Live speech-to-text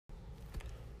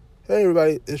Hey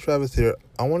everybody, it's Travis here.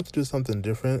 I wanted to do something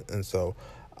different, and so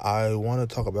I want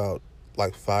to talk about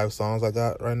like 5 songs I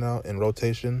got right now in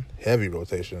rotation, heavy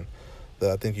rotation,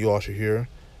 that I think you all should hear.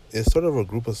 It's sort of a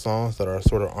group of songs that are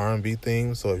sort of R&B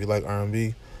themed. So if you like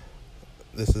R&B,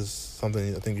 this is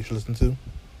something I think you should listen to.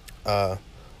 Uh,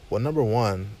 well, number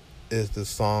one is this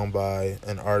song by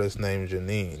an artist named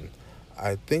Janine.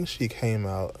 I think she came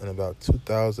out in about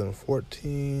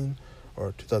 2014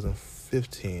 or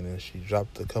 2015, and she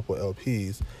dropped a couple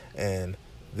LPs. And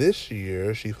this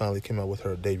year, she finally came out with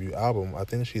her debut album. I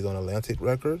think she's on Atlantic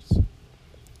Records,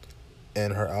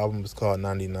 and her album is called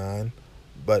 99.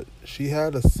 But she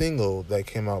had a single that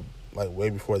came out like way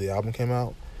before the album came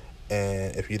out.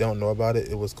 And if you don't know about it,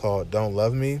 it was called Don't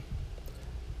Love Me,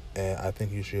 and I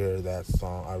think you should hear that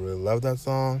song. I really love that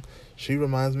song. She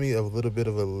reminds me of a little bit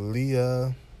of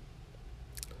Aaliyah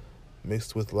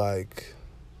mixed with like,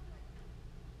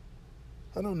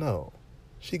 I don't know.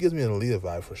 She gives me an Aaliyah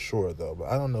vibe for sure though, but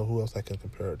I don't know who else I can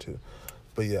compare her to.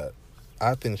 But yeah,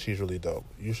 I think she's really dope.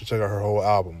 You should check out her whole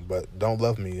album, but Don't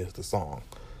Love Me is the song,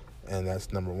 and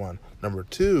that's number one. Number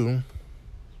two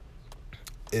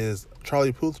is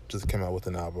Charlie Puth just came out with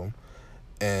an album,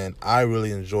 and I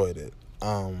really enjoyed it.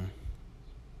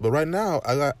 But right now,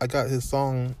 I got his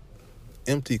song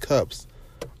 "Empty Cups"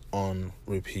 on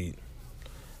repeat,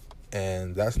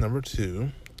 and that's number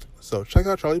two. So check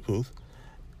out Charlie Puth.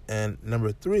 And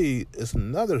number three is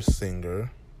another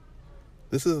singer.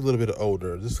 This is a little bit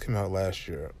older. This came out last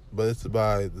year, but it's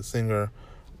by the singer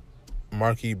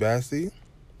Marky Bassey,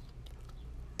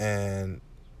 and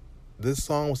this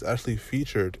song was actually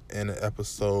featured in an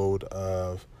episode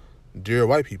of Dear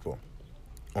White People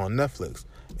on Netflix,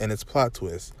 and it's Plot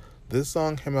Twist. This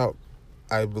song came out,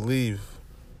 I believe,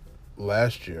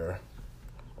 last year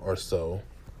or so,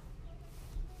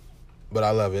 but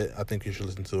I love it. I think you should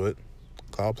listen to it.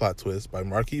 Called Plot Twist by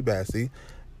Marky Bassey,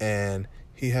 and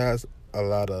he has a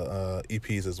lot of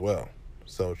EPs as well,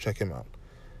 so check him out.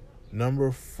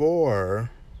 Number four,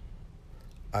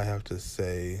 I have to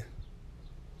say,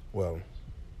 well,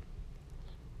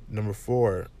 number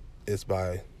four is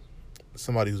by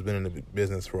somebody who's been in the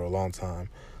business for a long time,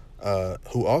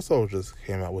 who also just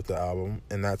came out with the album,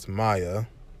 and that's Maya.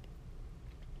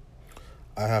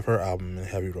 I have her album in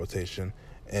heavy rotation,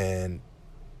 and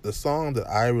the song that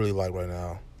I really like right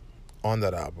now on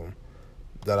that album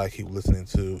that I keep listening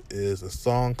to is a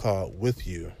song called With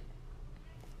You.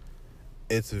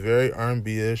 It's very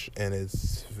R&B-ish, and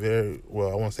it's very,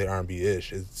 well, I won't say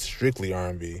R&B-ish, it's strictly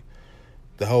R&B.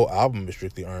 The whole album is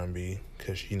strictly R&B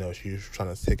because, you know, she's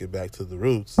trying to take it back to the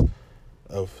roots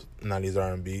of 90s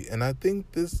R&B, and I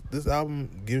think this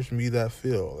album gives me that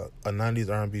feel, a 90s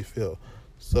R&B feel.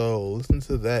 So listen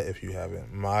to that if you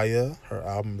haven't. Maya, her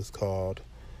album is called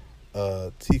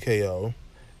TKO,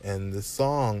 and the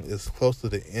song is close to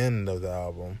the end of the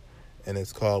album, and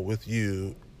it's called With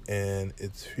You, and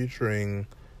it's featuring,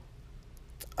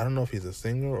 I don't know if he's a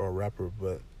singer or a rapper,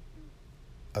 but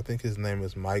I think his name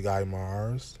is My Guy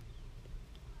Mars,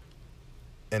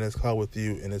 and it's called With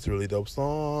You, and it's a really dope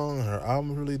song. Her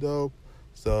album is really dope,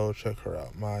 so check her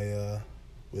out. Maya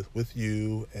with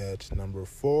You at number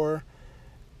four.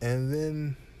 And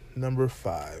then number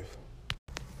five.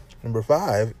 Number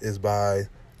five is by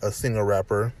a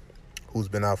singer-rapper who's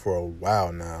been out for a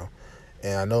while now.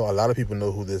 And I know a lot of people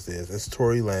know who this is. It's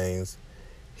Tory Lanez.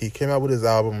 He came out with his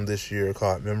album this year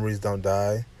called Memories Don't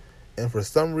Die. And for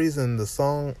some reason, the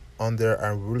song on there I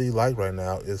really like right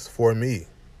now is For Me.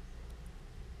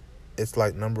 It's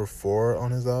like number 4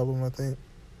 on his album, I think.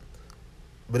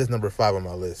 But it's number 5 on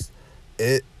my list.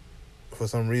 It, for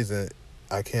some reason,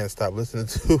 I can't stop listening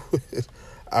to it.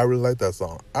 I really like that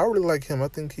song. I really like him. I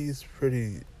think he's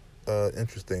pretty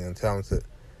interesting and talented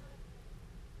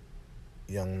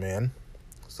young man.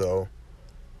 So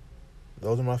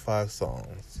those are my 5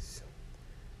 songs.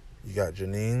 You got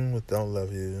Janine with Don't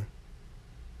Love You.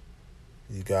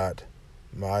 You got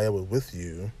Maya with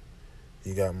You.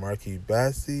 You got Marky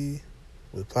Bassey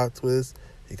with Plot Twist.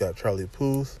 You got Charlie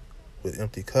Puth with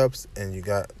Empty Cups. And you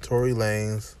got Tory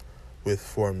Lanez with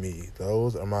For Me.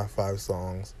 Those are my 5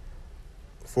 songs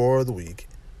for the week.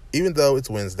 Even though it's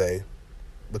Wednesday,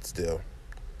 but still,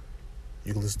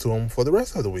 you can listen to them for the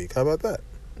rest of the week. How about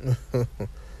that?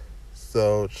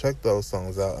 So check those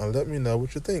songs out and let me know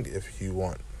what you think if you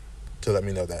want to let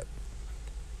me know that.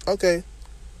 Okay.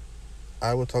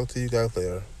 I will talk to you guys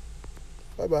later.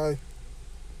 Bye-bye.